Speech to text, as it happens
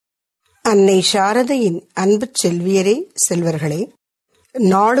அன்னை சாரதையின் அன்பு செல்வியரே, செல்வர்களே,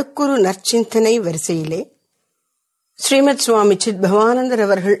 நாளுக்கொரு நற்சிந்தனை வரிசையிலே ஸ்ரீமத் சுவாமி சித்பவானந்தர்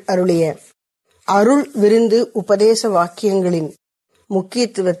அவர்கள் அருளிய அருள் விருந்து உபதேச வாக்கியங்களின்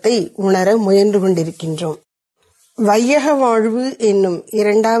முக்கியத்துவத்தை உணர முயன்று கொண்டிருக்கின்றோம். வையக வாழ்வு என்னும்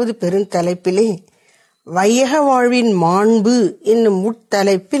இரண்டாவது பெருந்தலைப்பிலே வையக வாழ்வின் மாண்பு என்னும்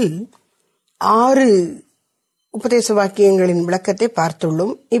உட்தலைப்பில் 6 உபதேச வாக்கியங்களின் விளக்கத்தை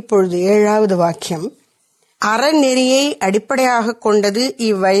பார்த்துள்ளோம். இப்பொழுது 7வது வாக்கியம். அறநெறியை அடிப்படையாக கொண்டது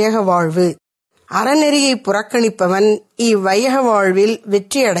இவ்வையக வாழ்வு. அறநெறியை புறக்கணிப்பவன் இவ்வையக வாழ்வில்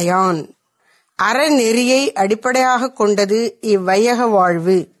வெற்றியடையான். அறநெறியை அடிப்படையாக கொண்டது இவ்வையக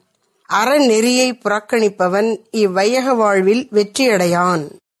வாழ்வு. அறநெறியை புறக்கணிப்பவன் இவ்வையக வாழ்வில் வெற்றியடையான்.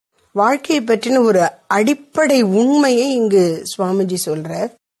 வாழ்க்கையை பற்றின ஒரு அடிப்படை உண்மையை இங்கு சுவாமிஜி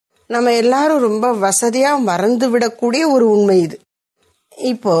சொல்றார். நம்ம எல்லாரும் ரொம்ப வசதியா மறந்துவிடக்கூடிய ஒரு உண்மை இது.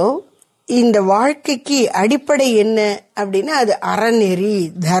 இப்போ இந்த வாழ்க்கைக்கு அடிப்படை என்ன அப்படின்னா அது அறநெறி,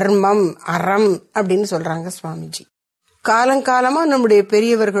 தர்மம், அறம் அப்படின்னு சொல்றாங்க சுவாமிஜி. காலங்காலமா நம்முடைய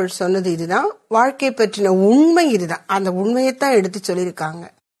பெரியவர்கள் சொன்னது இதுதான். வாழ்க்கை பற்றின உண்மை இதுதான். அந்த உண்மையைத்தான் எடுத்து சொல்லியிருக்காங்க.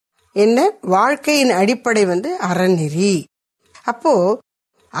 என்ன? வாழ்க்கையின் அடிப்படை அறநெறி. அப்போ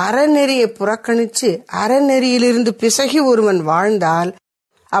அறநெறியை புறக்கணிச்சு அறநெறியிலிருந்து பிசகி ஒருவன் வாழ்ந்தால்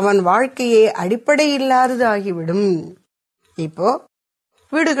அவன் வாழ்க்கையே அடிப்படை இல்லாதது ஆகிவிடும். இப்போ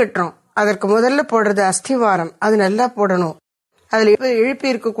வீடு கட்டுறோம், அதற்கு முதல்ல போடுறது அஸ்திவாரம். அது நல்லா போடணும். அதுல எழுப்பி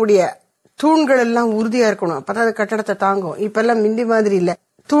இருக்கக்கூடிய தூண்கள் எல்லாம் உறுதியா இருக்கணும். அப்பதான் அது கட்டடத்தை தாங்கும். இப்ப எல்லாம் மிந்தி மாதிரி இல்ல,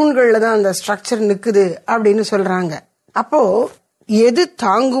 தூண்கள்ல தான் அந்த ஸ்ட்ரக்சர் நிக்குது அப்படின்னு சொல்றாங்க. அப்போ எது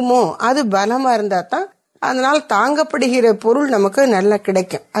தாங்குமோ அது பலமா இருந்தா தான் அதனால தாங்கப்படுகிற பொருள் நமக்கு நல்லா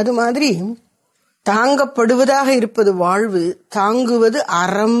கிடைக்கும். அது மாதிரி தாங்கப்படுவதாக இருப்பது வாழ்வு, தாங்குவது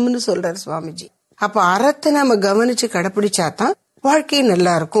அறம்னு சொல்றார் சுவாமிஜி. அப்ப அறத்தை நாம கவனிச்சு கடைபிடிச்சாதான் வாழ்க்கை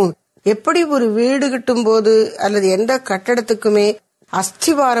நல்லா இருக்கும். எப்படி ஒரு வீடு கட்டும் போது அல்லது எந்த கட்டடத்துக்குமே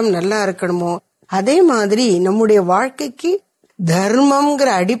அஸ்திவாரம் நல்லா இருக்கணுமோ, அதே மாதிரி நம்முடைய வாழ்க்கைக்கு தர்மம்ங்கிற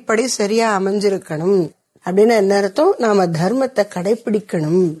அடிப்படை சரியா அமைஞ்சிருக்கணும். அப்படின்னு என்ன அர்த்தம்? நாம தர்மத்தை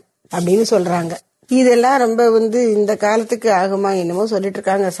கடைபிடிக்கணும் அப்படின்னு சொல்றாங்க. இதெல்லாம் ரொம்ப இந்த காலத்துக்கு ஆகுமா என்னமோ சொல்லிட்டு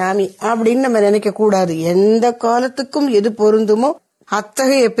இருக்காங்க சாமி அப்படின்னு நம்ம நினைக்க கூடாது. எந்த காலத்துக்கும் எது பொருந்துமோ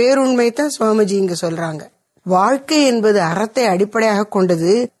அத்தகைய பேருண்மை தான் சுவாமிஜி இங்க சொல்றாங்க. வாழ்க்கை என்பது அறத்தை அடிப்படையாக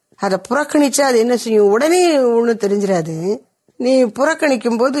கொண்டது. அதை புறக்கணிச்சா அது என்ன செய்யும்? உடனே ஒண்ணு தெரிஞ்சிடாது. நீ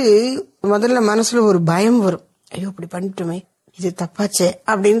புறக்கணிக்கும் போது முதல்ல மனசுல ஒரு பயம் வரும். ஐயோ இப்படி பண்ணிட்டுமே, இது தப்பாச்சே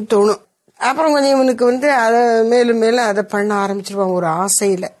அப்படின்னு தோணும். அப்புறம் கொஞ்சம் இவனுக்கு அதை மேலும் மேலும் அதை பண்ண ஆரம்பிச்சிருவான் ஒரு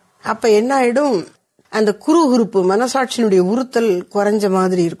ஆசையில. அப்ப என்ன ஆயிடும்? அந்த குறுகுறுப்பு, மனசாட்சியினுடைய உறுத்தல் குறைஞ்ச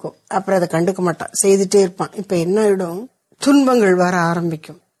மாதிரி இருக்கும். அப்புறம் அதை கண்டுக்க மாட்டான், செய்துட்டே இருப்பான். இப்ப என்ன ஆயிடும்? துன்பங்கள் வர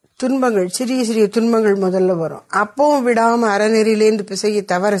ஆரம்பிக்கும். துன்பங்கள், சிறிய சிறிய துன்பங்கள் முதல்ல வரும். அப்பவும் விடாம அறநெறியிலேந்து பிசகி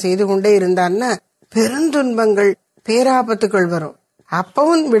தவறு செய்து கொண்டே இருந்தான்னா பெருந்துன்பங்கள், பேராபத்துக்கள் வரும்.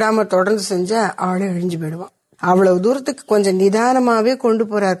 அப்பவும் விடாம தொடர்ந்து செஞ்சா ஆளே அழிஞ்சு போயிடுவான். அவ்வளவு தூரத்துக்கு கொஞ்சம் நிதானமாவே கொண்டு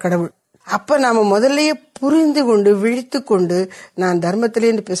போறார் கடவுள். அப்ப நாம முதல்லயே புரிந்து கொண்டு விழித்து கொண்டு நான்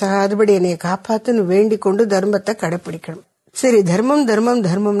தர்மத்திலேருந்து பிசகாதபடி என்னைய காப்பாத்துன்னு வேண்டிக் கொண்டு தர்மத்தை கடைபிடிக்கணும். சரி, தர்மம் தர்மம்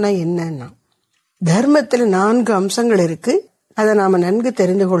தர்மம்னா என்னன்னா, தர்மத்துல 4 அம்சங்கள் இருக்கு. அதை நாம நன்கு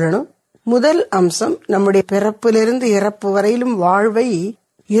தெரிந்து கொள்ளணும். முதல் அம்சம் நம்முடைய பிறப்பிலிருந்து இறப்பு வரையிலும் வாழ்வை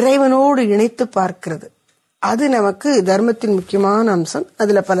இறைவனோடு இணைத்து பார்க்கிறது. அது நமக்கு தர்மத்தின் முக்கியமான அம்சம்.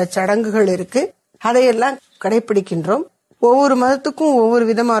 அதுல பல சடங்குகள் இருக்கு. அதையெல்லாம் கடைபிடிக்கின்றோம். ஒவ்வொரு மதத்துக்கும் ஒவ்வொரு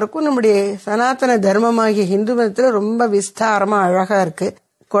விதமா இருக்கும். நம்முடைய சனாதன தர்மமாகிய இந்து மதத்துல ரொம்ப விஸ்தாரமா அழகா இருக்கு.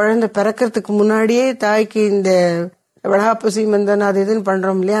 குழந்தை பிறக்கிறதுக்கு முன்னாடியே தாய்க்கு இந்த விழாப்பு சீமந்தன் அது இதுன்னு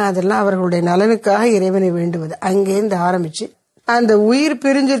பண்றோம் இல்லையா, அதெல்லாம் அவர்களுடைய நலனுக்காக இறைவனை வேண்டுவது. அங்கேருந்து ஆரம்பிச்சு அந்த உயிர்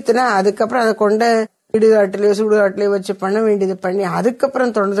பிரிஞ்சிருச்சுன்னா அதுக்கப்புறம் அதை கொண்ட இடுகாட்டிலேயோ சுடுகாட்டிலேயோ வச்சு பண்ண வேண்டியது பண்ணி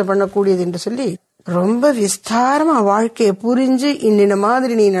அதுக்கப்புறம் தொடர்ந்து பண்ணக்கூடியது என்று சொல்லி ரொம்ப விஸ்தாரமா வாழ்க்கையை புரிஞ்சு இன்னின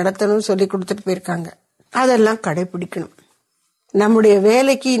மாதிரி நீ நடத்தணும்னு சொல்லி கொடுத்துட்டு போயிருக்காங்க. அதெல்லாம் கடைபிடிக்கணும். நம்முடைய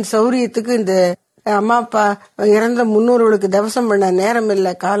வேலைக்கு சௌரியத்துக்கு இந்த அம்மா அப்பா இறந்த முன்னோர்களுக்கு தவசம் பண்ண நேரம்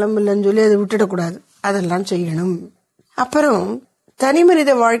இல்லை, காலம் இல்லைன்னு சொல்லி அதை விட்டுடக்கூடாது. அதெல்லாம் செய்யணும். அப்புறம் தனி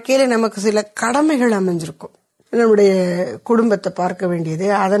மனித வாழ்க்கையில நமக்கு சில கடமைகள் அமைஞ்சிருக்கும். நம்முடைய குடும்பத்தை பார்க்க வேண்டியது,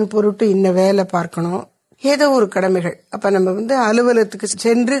 அதன் பொருட்டு இன்ன வேலை பார்க்கணும், ஏதோ ஒரு கடமைகள். அப்ப நம்ம அலுவலகத்துக்கு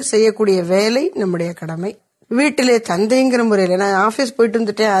சென்று செய்யக்கூடிய வேலை நம்முடைய கடமை. வீட்டிலே தந்தைங்கிற முறையில நான் ஆபீஸ் போயிட்டு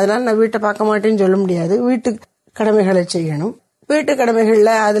வந்துட்டேன் அதனால நான் வீட்டை பார்க்க மாட்டேன்னு சொல்ல முடியாது. வீட்டு கடமைகளை செய்யணும். வீட்டு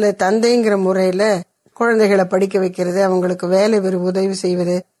கடமைகள்ல அதுல தந்தைங்கிற முறையில குழந்தைகளை படிக்க வைக்கிறது, அவங்களுக்கு வேலை உதவி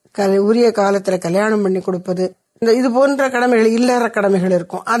செய்வது, உரிய காலத்துல கல்யாணம் பண்ணி கொடுப்பது, இது போன்ற கடமைகள், இல்லற கடமைகள்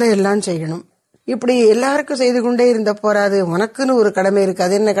இருக்கும். அதையெல்லாம் செய்யணும். இப்படி எல்லாருக்கும் செய்து கொண்டே இருந்த போறாது. உனக்குன்னு ஒரு கடமை இருக்கு.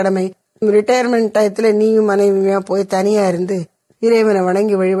 அது என்ன கடமை? ரிட்டையர்மெண்ட் டயத்துல நீயும் மனைவியா போய் தனியா இருந்து இறைவனை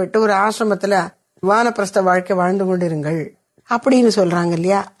வணங்கி வழிபட்டு ஒரு ஆசிரமத்துல வானப்பிரஸ்த வாழ்க்கை வாழ்ந்து கொண்டிருங்கள் அப்படின்னு சொல்றாங்க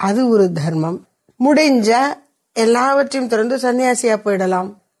இல்லையா, அது ஒரு தர்மம். முடிஞ்சா எல்லாவற்றையும் திறந்து சன்னியாசியா போயிடலாம்.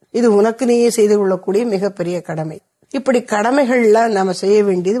 இது உனக்கு நீயே செய்து கொள்ளக்கூடிய மிகப்பெரிய கடமை. இப்படி கடமைகள்லாம் நாம செய்ய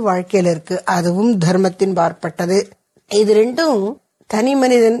வேண்டியது வாழ்க்கையில இருக்கு. அதுவும் தர்மத்தின் பார்ப்பட்டது. இது ரெண்டும் தனி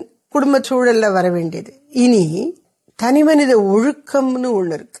மனிதன் குடும்ப சூழல்ல வர வேண்டியது. இனி தனி மனித ஒழுக்கம்னு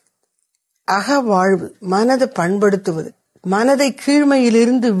ஒண்ணு இருக்கு. அகவாழ்வு, மனதை பண்படுத்துவது, மனதை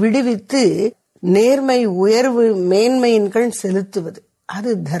கீழ்மையிலிருந்து விடுவித்து நேர்மை, உயர்வு, மேன்மையின்கள் செலுத்துவது,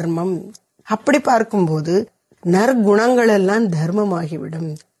 அது தர்மம். அப்படி பார்க்கும்போது நற்குணங்கள் எல்லாம் தர்மமாகிவிடும்.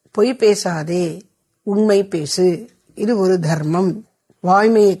 பொய் பேசாதே, உண்மை பேசு, இது ஒரு தர்மம்.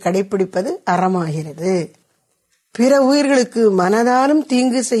 வாய்மையை கடைபிடிப்பது அறமாகிறது. பிற உயிர்களுக்கு மனதாலும்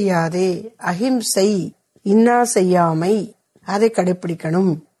தீங்கு செய்யாதே, அஹிம்சை, இன்னா செய்யாமை, அதை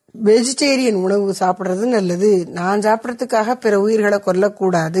கடைபிடிக்கணும். வெஜிடேரியன் உணவு சாப்பிடுறது நல்லது, நான் சாப்பிடறதுக்காக பிற உயிர்களை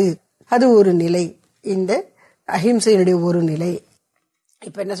கொல்லக்கூடாது, அது ஒரு நிலை. இந்த அஹிம்சையினுடைய ஒரு நிலை.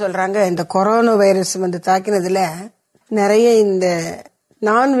 இப்ப என்ன சொல்றாங்க, இந்த கொரோனா வைரஸ் தாக்கினதுல நிறைய இந்த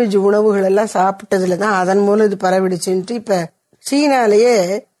நான்வெஜ் உணவுகள் எல்லாம் சாப்பிட்டதுலதான் அதன் மூலம் இது பரவிடுச்சுன்ட்டு இப்ப சீனாலேயே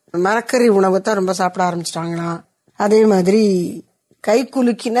மரக்கறி உணவை தான் ரொம்ப சாப்பிட ஆரம்பிச்சிட்டாங்களாம். அதே மாதிரி கை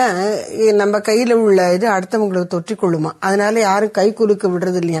குலுக்கினா நம்ம கையில உள்ள இது அடுத்தவங்களுக்கு தொற்றிக்கொள்ளுமா, அதனால யாரும் கை குலுக்க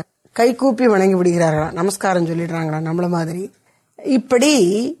விடுறது இல்லையா, கை கூப்பி வணங்கி விடுகிறார்களாம், நமஸ்காரம் சொல்லிடுறாங்களா நம்மள மாதிரி. இப்படி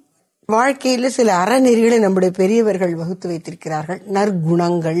வாழ்க்கையில சில அறநெறிகளை நம்முடைய பெரியவர்கள் வகுத்து வைத்திருக்கிறார்கள்.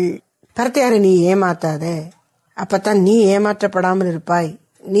 நற்குணங்கள். பரத்தையார நீ ஏமாத்தாத, அப்பதான் நீ ஏமாற்றப்படாமல் இருப்பாய்.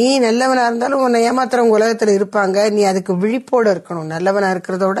 நீ நல்லவனா இருந்தாலும் உன்னை ஏமாத்துறவங்க உலகத்துல இருப்பாங்க. நீ அதுக்கு விழிப்போட இருக்கணும். நல்லவனா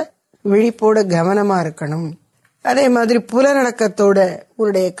இருக்கிறதோட விழிப்போட கவனமா இருக்கணும். அதே மாதிரி புலநடக்கத்தோட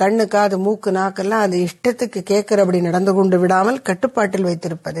உன்னுடைய கண்ணு, காது, மூக்கு, நாக்கெல்லாம் அது இஷ்டத்துக்கு கேட்கிறபடி நடந்து கொண்டு விடாமல் கட்டுப்பாட்டில்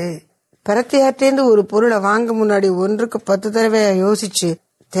வைத்திருப்பது. பரத்தையாற்றேந்து ஒரு பொருளை வாங்க முன்னாடி 1க்கு 10 தடவை யோசிச்சு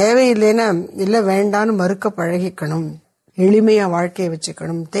தேவையில்லைன்னா இல்ல வேண்டான்னு மறுக்க பழகிக்கணும். எளிமையா வாழ்க்கையை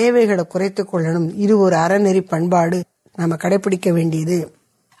வச்சுக்கணும். தேவைகளை குறைத்து கொள்ளணும். இது ஒரு அறநெறி பண்பாடு நாம கடைபிடிக்க வேண்டியது.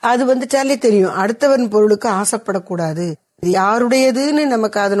 அது வந்துட்டாலே தெரியும். அடுத்தவன் பொருளுக்கு ஆசைப்படக்கூடாது. இது யாருடையதுன்னு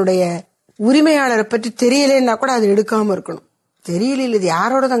நமக்கு அதனுடைய உரிமையாளரை பற்றி தெரியலன்னா கூட அது எடுக்காம இருக்கணும். தெரியல, இது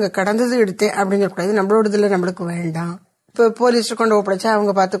யாரோட அங்க கடந்தது எடுத்தேன் அப்படின்னு சொல்லக்கூடாது. நம்மளோடது இல்ல, நம்மளுக்கு வேண்டாம். இப்ப போலீஸ் கொண்டு ஒப்படைச்சா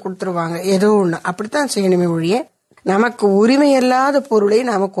அவங்க பார்த்து கொடுத்துருவாங்க, ஏதோ ஒண்ணு. அப்படித்தான் செய்யணுமே ஒழிய நமக்கு உரிமை இல்லாத பொருளை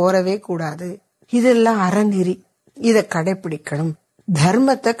நாம கோரவே கூடாது. இதெல்லாம் அறநெறி. இதை கடைபிடிக்கணும்.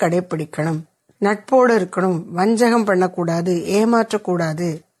 தர்மத்தை கடைபிடிக்கணும். நட்போடு இருக்கணும். வஞ்சகம் பண்ணக்கூடாது, ஏமாற்றக்கூடாது.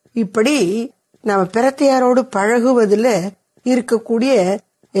 இப்படி நாம பிரத்தையாரோடு பழகுவதில் இருக்கக்கூடிய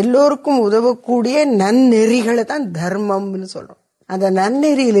எல்லோருக்கும் உதவக்கூடிய நன்னெறிகளை தான் தர்மம்னு சொல்றோம். அந்த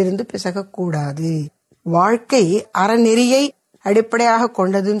நன்னெறியிலிருந்து பிசகக்கூடாது. வாழ்க்கை அறநெறியை அடிப்படையாக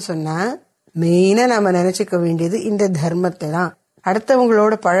கொண்டதுன்னு சொன்னா மெயினா நாம நினைச்சுக்க வேண்டியது இந்த தர்மத்தை தான்.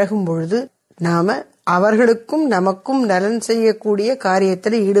 அடுத்தவங்களோட பழகும் பொழுது நாம அவர்களுக்கும் நமக்கும் நலன் செய்யக்கூடிய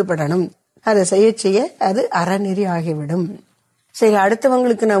காரியத்துல ஈடுபடணும். அதை செய்ய அது அறநெறி ஆகிவிடும். சரி,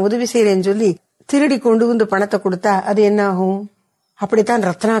 அடுத்தவங்களுக்கு நான் உதவி செய்யறேன்னு சொல்லி திருடி கொண்டு வந்து பணத்தை கொடுத்தா அது என்ன ஆகும்? அப்படித்தான்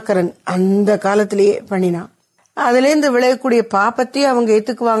ரத்னாகரன் அந்த காலத்திலேயே பண்ணினான். அதுல இருந்து விளையக்கூடிய பாப்பத்தையும் அவங்க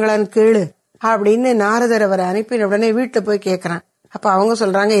ஏத்துக்குவாங்களான்னு கேளு அப்படின்னு நாரதர் அவரை அனுப்பின உடனே வீட்டுல போய் கேக்குறான். அப்ப அவங்க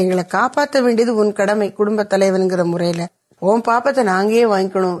சொல்றாங்க, எங்களை காப்பாற்ற வேண்டியது உன் கடமை, குடும்ப தலைவனுங்கிற முறையில உன் பாப்பத்தை நாங்கே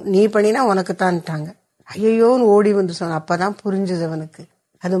வாங்கிக்கணும், நீ பண்ணினா உனக்கு தான்ட்டாங்க. ஐயோன்னு ஓடி வந்து சொன்ன. அப்பதான் புரிஞ்சது அவனுக்கு.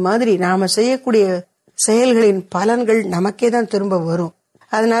 அது மாதிரி நாம செய்யக்கூடிய செயல்களின் பலன்கள் நமக்கே தான் திரும்ப வரும்.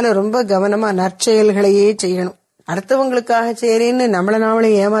 அதனால ரொம்ப கவனமா நற்செயல்களையே செய்யணும். அடுத்தவங்களுக்காக செய்யறேன்னு நம்மள நாமளே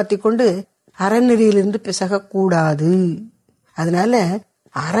ஏமாத்தி கொண்டு அறநெறியிலிருந்து பிசக கூடாது. அதனால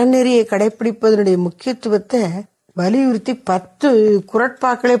அறநெறியை கடைபிடிப்பதனுடைய முக்கியத்துவத்தை வலியுறுத்தி 10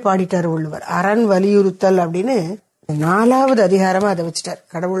 குறட்பாக்களே பாடிட்டார் வள்ளுவர். அரண் வலியுறுத்தல் அப்படின்னு 4வது அதிகாரமா அதை வச்சுட்டார்.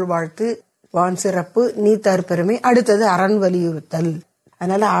 கடவுள் வாழ்த்து, வான் சிறப்பு, நீத்தார் பெருமை, அடுத்தது அரண் வலியுறுத்தல்.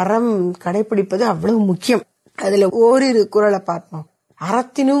 அதனால அறம் கடைபிடிப்பது அவ்வளவு முக்கியம். அதுல ஓரிரு குறளை பார்ப்போம்.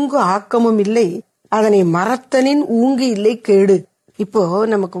 அறத்தினுங்கு ஆக்கமும் இல்லை, அதனை மறத்தனின் ஊங்கு இல்லை கேடு. இப்போ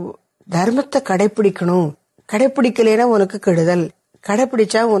நமக்கு தர்மத்தை கடைபிடிக்கணும். கடைபிடிக்கலைன்னா உனக்கு கெடுதல்,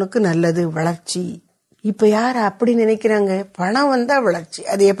 கடைபிடிச்சா உனக்கு நல்லது, வளர்ச்சி. இப்ப யாரு அப்படி நினைக்கிறாங்க? பணம் வந்தா வளர்ச்சி,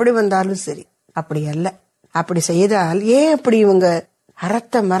 அது எப்படி வந்தாலும் சரி. அப்படி அல்ல. அப்படி செய்தால் ஏன் அப்படி இவங்க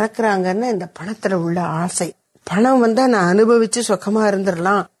அறத்தை மறக்கிறாங்கன்னு இந்த பணத்துல உள்ள ஆசை. பணம் வந்தா நான் அனுபவிச்சு சுகமா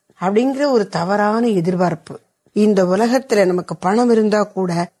இருந்துடலாம் அப்படிங்கிற ஒரு தவறான எதிர்பார்ப்பு. இந்த உலகத்துல நமக்கு பணம் இருந்தா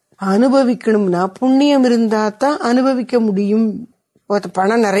கூட அனுபவிக்கணும்னா புண்ணியம் இருந்தா தான் அனுபவிக்க முடியும்.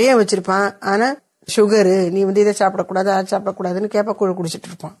 பணம் நிறைய வச்சிருப்பான், ஆனா சுகரு, நீ இதை சாப்பிடக்கூடாது, அது சாப்பிடக்கூடாதுன்னு கேப்பக்கூழ குடிச்சிட்டு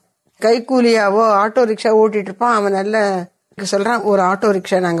இருப்பான். கைக்கூலியாவோ ஆட்டோ ரிக்ஷா ஓட்டிட்டு இருப்பான். அவன் நல்ல சொல்றான், ஒரு ஆட்டோ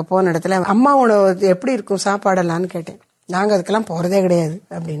ரிக்ஷா நாங்க போன இடத்துல அம்மா உணவு எப்படி இருக்கும் சாப்பாடலான்னு கேட்டேன். நாங்க அதுக்கெல்லாம் போறதே கிடையாது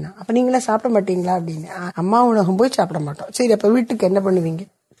அப்படின்னா. அப்ப நீங்களே சாப்பிட மாட்டீங்களா அப்படின்னு. அம்மா உணவகம் போய் சாப்பிட மாட்டோம். சரி, அப்ப வீட்டுக்கு என்ன பண்ணுவீங்க?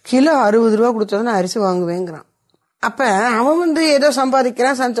 கிலோ 60 ரூபா கொடுத்தா அரிசி வாங்குவேங்கிறான். அப்ப அவன் ஏதோ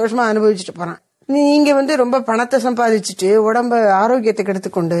சம்பாதிக்கிறான், சந்தோஷமா அனுபவிச்சுட்டு போறான். நீங்க ரொம்ப பணத்தை சம்பாதிச்சுட்டு உடம்ப ஆரோக்கியத்தை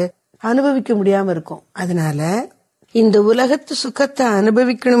கெடுத்துக்கொண்டு அனுபவிக்க முடியாம இருக்கும். அதனால இந்த உலகத்து சுகத்தை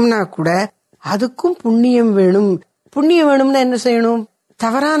அனுபவிக்கணும்னா கூட அதுக்கும் புண்ணியம் வேணும். புண்ணியம் வேணும்னா என்ன செய்யணும்?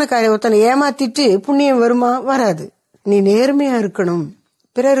 தவறான காரியத்தை ஏமாத்திட்டு புண்ணியம் வருமா? வராது. நீ நேர்மையா இருக்கணும்,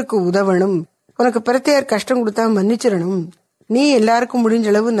 பிறருக்கு உதவணும், உனக்கு பிரத்யேக கஷ்டம் கொடுத்தா மன்னிச்சிடணும், நீ எல்லாருக்கும் முடிஞ்ச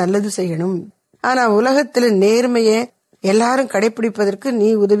அளவு நல்லது செய்யணும். ஆனா உலகத்துல நேர்மைய எல்லாரும் கடைபிடிப்பதற்கு நீ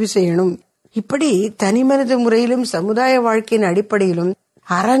உதவி செய்யணும். இப்படி தனி மனித முறையிலும் சமுதாய வாழ்க்கையின் அடிப்படையிலும்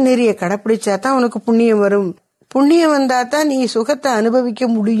அறநெறிய கடைப்பிடிச்சாதான் உனக்கு புண்ணியம் வரும். புண்ணியம் வந்தாதான் நீ சுகத்தை அனுபவிக்க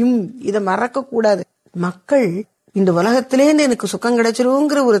முடியும். இத மறக்க கூடாது. மக்கள் இந்த உலகத்திலேருந்து எனக்கு சுகம்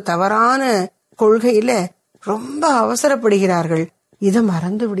கிடைச்சிருங்கிற ஒரு தவறான கொள்கையில ரொம்ப அவசரப்படுகிறார்கள், இதை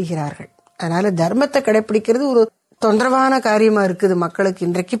மறந்து விடுகிறார்கள். அதனால தர்மத்தை கடைபிடிக்கிறது ஒரு தொந்தரவான காரியமா இருக்குது மக்களுக்கு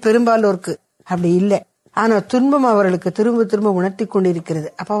இன்றைக்கு பெரும்பாலோருக்கு. அப்படி இல்லை. ஆனா துன்பம் அவர்களுக்கு திரும்ப திரும்ப உணர்த்தி கொண்டிருக்கிறது.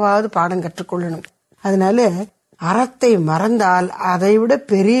 அப்பவாவது பாடம் கற்றுக்கொள்ளணும். அதனால அறத்தை மறந்தால் அதை விட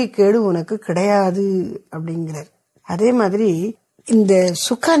பெரிய கேடு உனக்கு கிடையாது அப்படிங்கிறார். அதே மாதிரி இந்த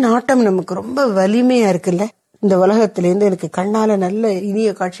சுக நாட்டம் நமக்கு ரொம்ப வலிமையா இருக்குல்ல. இந்த உலகத்திலேருந்து எனக்கு கண்ணால நல்ல இனிய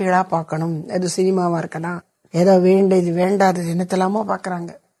காட்சிகளா பார்க்கணும். அது சினிமாவா இருக்கலாம், ஏதோ வேண்டியது வேண்டாதது என்னத்தெல்லாமோ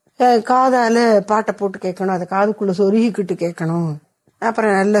பாக்குறாங்க. காதால பாட்டை போட்டு கேட்கணும், அதை காதுக்குள்ள சொருகிக்கிட்டு கேட்கணும்,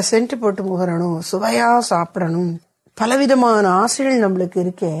 அப்புறம் நல்ல சென்ட் போட்டு முகரணும், சுவையா சாப்பிடணும், பலவிதமான ஆசைகள் நம்மளுக்கு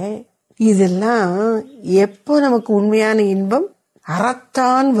இருக்கே. இதெல்லாம் எப்போ நமக்கு உண்மையான இன்பம்?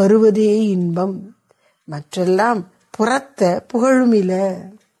 அறத்தான் வருவதே இன்பம், மற்றெல்லாம் புறத்த புகழுமில.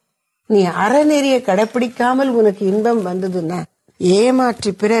 நீ அறநெறிய கடைப்பிடிக்காமல் உனக்கு இன்பம் வந்ததுன்னா,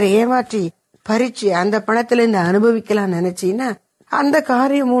 ஏமாற்றி பிறர் ஏமாற்றி பறிச்சு அந்த பணத்துல இருந்து அனுபவிக்கலாம் நினைச்சீன்னா அந்த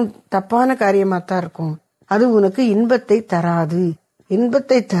காரியமும் தப்பான காரியமா தான் இருக்கும். அது உனக்கு இன்பத்தை தராது.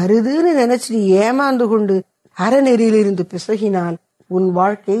 இன்பத்தை தருதுன்னு நினைச்சு நீ ஏமாந்து கொண்டு அறநெறியிலிருந்து பிசகினால் உன்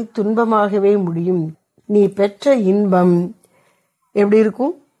வாழ்க்கை துன்பமாகவே முடியும். நீ பெற்ற இன்பம் எப்படி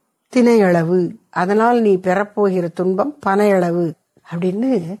இருக்கும்? தினையளவு. அதனால் நீ பெறப்போகிற துன்பம் பனையளவு அப்படின்னு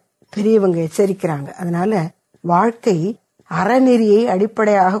பெரியவங்க எச்சரிக்கிறாங்க. அதனால வாழ்க்கை அறநெறியை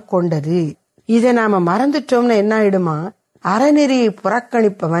அடிப்படையாக கொண்டது. இதை நாம மறந்துட்டோம்னா என்ன ஆயிடுமா? அறநெறியை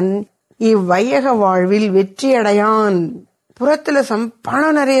புறக்கணிப்பவன் இவ்வையக வாழ்வில் வெற்றி அடையான். புறத்துல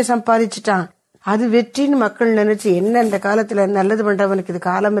பணம் நிறைய சம்பாதிச்சுட்டான், அது வெற்றின்னு மக்கள் நினைச்சு என்ன இந்த காலத்துல நல்லது பண்றவனுக்கு இது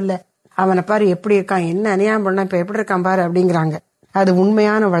காலம் இல்ல, அவனை பாரு எப்படி இருக்கான், என்ன அநியாயம் பண்ண இப்ப எப்படி இருக்கான் பாரு அப்படிங்கிறாங்க. அது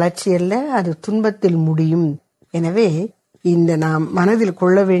உண்மையான வளர்ச்சி அல்ல, அது துன்பத்தில் முடியும். எனவே இந்த நாம் மனதில்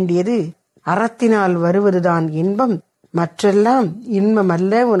கொள்ள வேண்டியது, அறத்தினால் வருவதுதான் இன்பம், மற்றெல்லாம் இன்பம்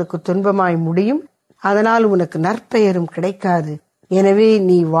அல்ல, உனக்கு துன்பமாய் முடியும். அதனால் உனக்கு நற்பெயரும் கிடைக்காது. எனவே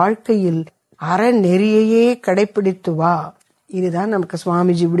நீ வாழ்க்கையில் அறநெறியையே கடைபிடித்து வா. இதுதான் நமக்கு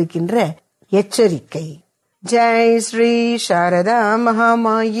சுவாமிஜி விடுக்கின்ற எச்சரிக்கை. ஜெய் ஸ்ரீ சாரதா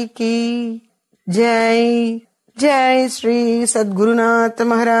மகாமாயி கி ஜெய். ஜெய் ஸ்ரீ சத்குருநாத்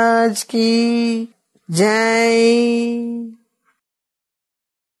மகாராஜ் கி ஜெய்.